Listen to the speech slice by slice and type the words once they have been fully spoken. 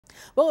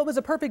Well, it was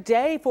a perfect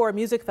day for a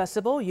music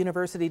festival.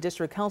 University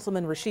District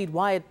Councilman Rasheed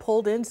Wyatt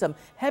pulled in some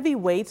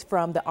heavyweights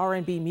from the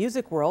R&B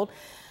music world.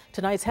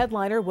 Tonight's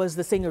headliner was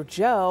the singer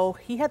Joe.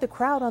 He had the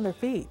crowd on their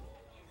feet.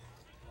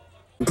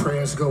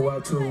 Prayers go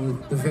out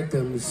to the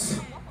victims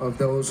of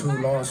those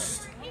who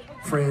lost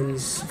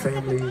friends,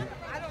 family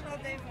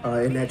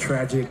in that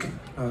tragic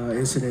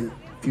incident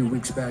a few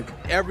weeks back.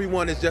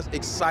 Everyone is just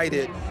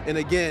excited, and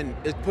again,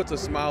 it puts a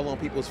smile on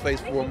people's face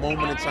for a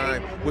moment in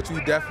time, which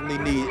we definitely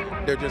need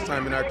during this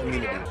time in our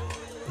community.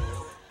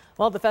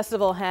 Well, the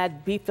festival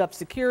had beefed up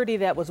security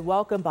that was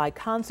welcomed by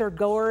concert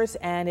goers,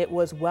 and it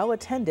was well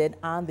attended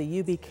on the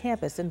UB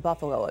campus in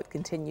Buffalo. It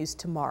continues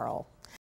tomorrow.